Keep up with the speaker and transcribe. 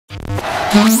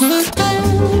Hi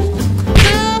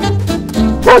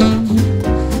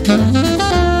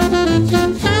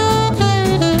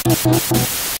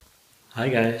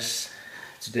guys,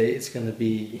 today it's gonna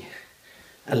be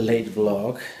a late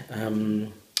vlog.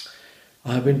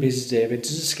 I've been busy today. I've been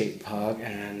to the skate park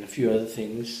and a few other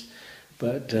things,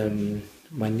 but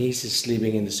my niece is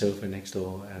sleeping in the sofa next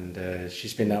door, and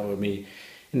she's been out with me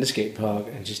in the skate park,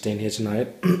 and she's staying here tonight.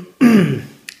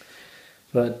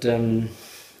 But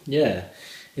yeah,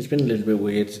 it's been a little bit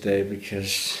weird today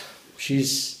because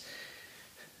she's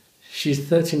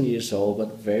 13 years old,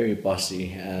 but very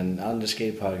bossy, and on the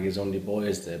skate park is only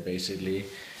boys there basically.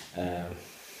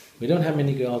 We don't have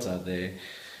many girls out there,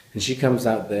 and she comes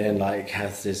out there and like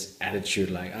has this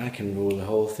attitude like I can rule the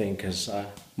whole thing because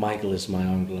Michael is my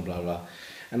uncle and blah blah.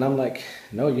 And I'm like,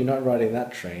 no, you're not riding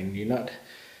that train. You're not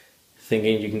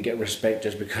thinking you can get respect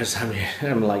just because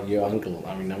I'm like your uncle.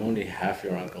 I mean, I'm only half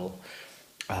your uncle,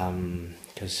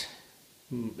 because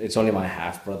it's only my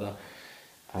half brother.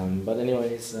 But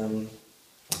anyways,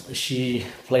 she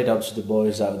played up to the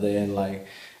boys out there and like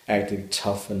acted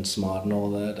tough and smart and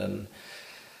all that, and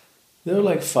they were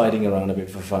like fighting around a bit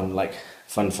for fun, like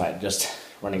fun fight, just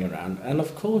running around. And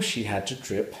of course she had to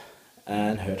trip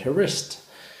and hurt her wrist.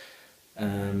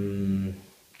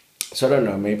 So I don't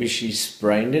know, maybe she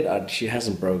sprained it. She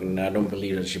hasn't broken it. I don't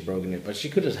believe that she broken it, but she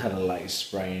could have had a light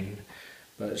sprain.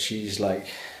 But she's like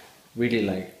really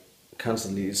like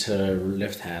constantly, it's her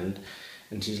left hand.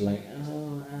 And she's like,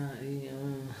 oh,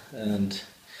 and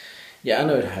yeah, I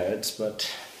know it hurts,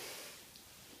 but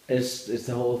it's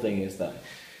the whole thing is that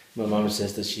my mom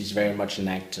says that she's very much an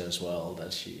actor as well,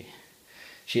 that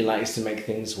she likes to make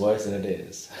things worse than it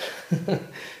is.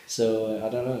 So I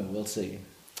don't know, we'll see.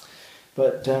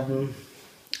 But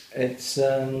it's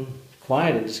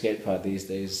quiet at the skate park these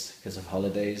days because of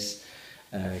holidays.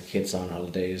 Kids are on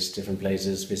holidays, different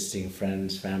places, visiting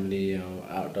friends, family, or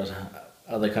outdoors.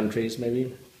 Other countries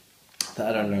maybe,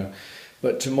 I don't know.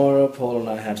 But tomorrow Paul and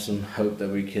I have some hope that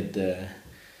we could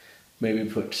maybe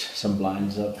put some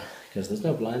blinds up, because there's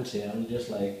no blinds here. I'm just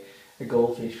like a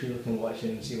goldfish. People can watch it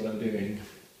and see what I'm doing.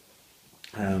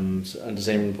 So, and the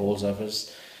same in Paul's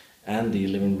office and the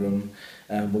living room.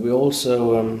 But we're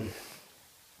also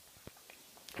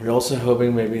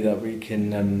hoping maybe that we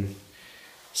can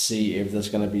see if there's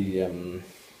gonna be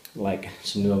like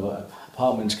some new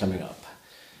apartments coming up.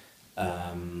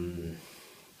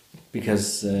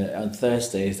 Because on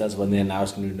Thursdays that's when they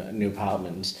announce new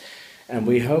apartments, and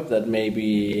we hope that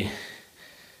maybe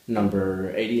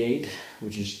number 88,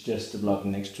 which is just the block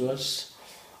next to us,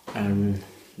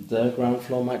 the ground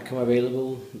floor might come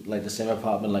available, like the same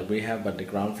apartment like we have, but the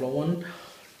ground floor one,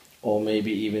 or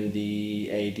maybe even the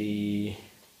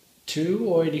 82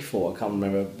 or 84, I can't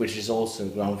remember, which is also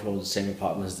ground floor, the same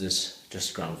apartment as this,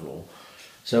 just ground floor.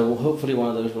 So hopefully one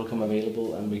of those will come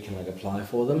available and we can like apply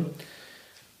for them.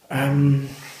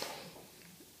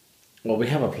 Well, we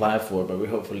have applied for it, but we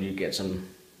hopefully get some,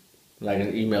 like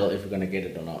an email if we're gonna get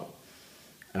it or not.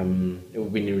 It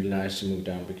would be really nice to move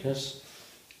down because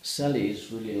Sally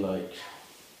is really like,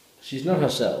 she's not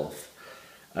herself.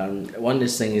 One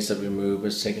thing is that we move,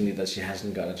 but secondly that she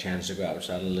hasn't got a chance to go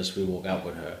outside unless we walk out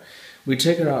with her. We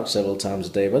take her out several times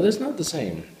a day, but it's not the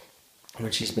same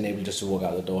when she's been able just to walk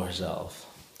out the door herself.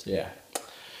 So yeah,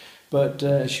 but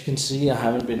as you can see, I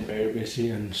haven't been very busy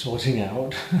and sorting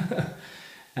out.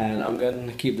 And I'm going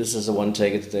to keep this as a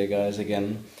one-taker today, guys.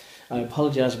 Again, I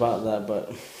apologize about that,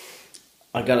 but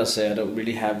I gotta say I don't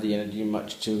really have the energy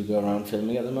much to go around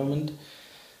filming at the moment,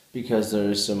 because there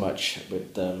is so much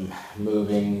with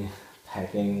moving,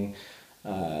 packing,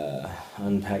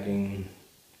 unpacking,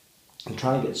 and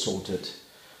trying to get sorted.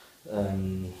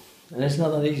 And it's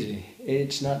not that easy.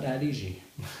 It's not that easy.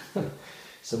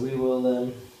 So we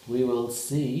will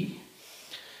see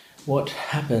what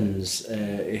happens.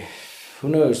 Who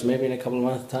knows? Maybe in a couple of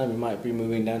months' time we might be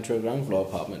moving down to a ground floor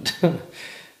apartment.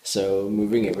 So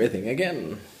moving everything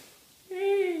again.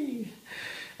 Yay!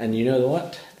 And you know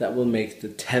what? That will make the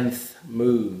 10th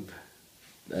move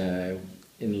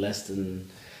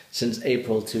since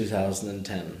April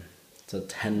 2010. So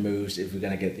 10 moves if we're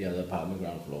gonna get the other apartment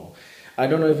ground floor. I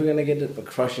don't know if we're gonna get it, but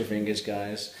cross your fingers,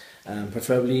 guys.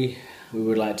 Preferably we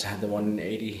would like to have the one in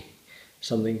 80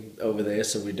 something over there,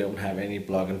 so we don't have any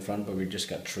block in front, but we just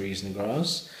got trees and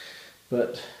grass.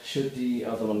 But should the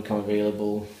other one come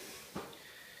available,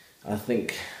 I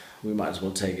think we might as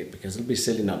well take it, because it'll be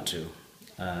silly not to.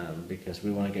 Because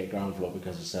we want to get ground floor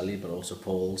because of Sally, but also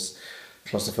Paul's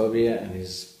claustrophobia and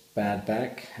his bad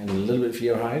back and a little bit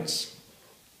fear of heights.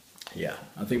 Yeah,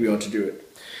 I think we ought to do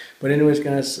it. But anyways,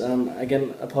 guys,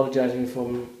 again, apologizing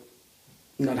for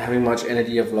not having much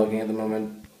energy of vlogging at the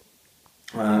moment.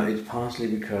 It's partly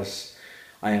because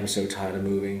I am so tired of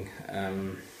moving,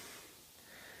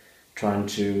 trying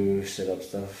to set up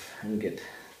stuff and get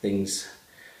things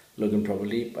looking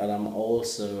properly, but I'm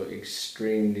also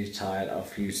extremely tired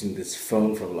of using this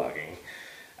phone for vlogging.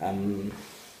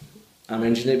 I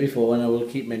mentioned it before and I will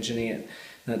keep mentioning it,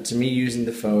 that to me using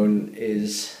the phone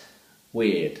is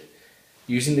weird.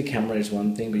 Using the camera is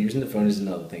one thing, but using the phone is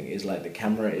another thing. It's like the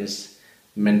camera is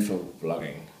meant for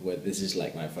vlogging, where this is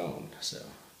like my phone, so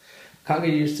can't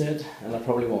get used to it, and I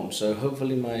probably won't. So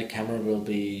hopefully my camera will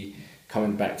be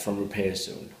coming back from repair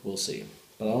soon. We'll see.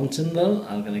 But until then,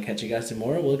 I'm gonna catch you guys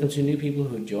tomorrow. Welcome to new people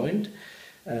who joined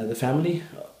the family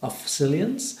of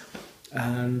Zillions.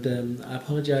 And I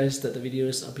apologize that the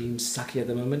videos are being sucky at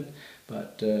the moment,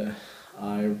 but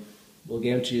I will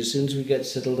get them to you as soon as we get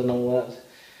settled and all that.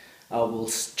 I will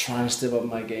try and step up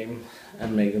my game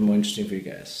and make them more interesting for you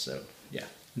guys. So yeah,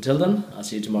 until then, I'll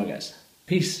see you tomorrow, guys.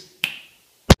 Peace.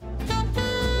 Blah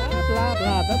blah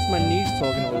blah. That's my niece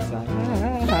talking all the time.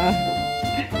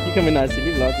 You come in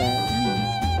iZilly vlog now.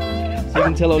 So you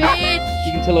can tell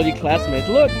all your classmates.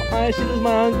 Look, this is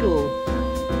my uncle.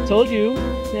 Told you.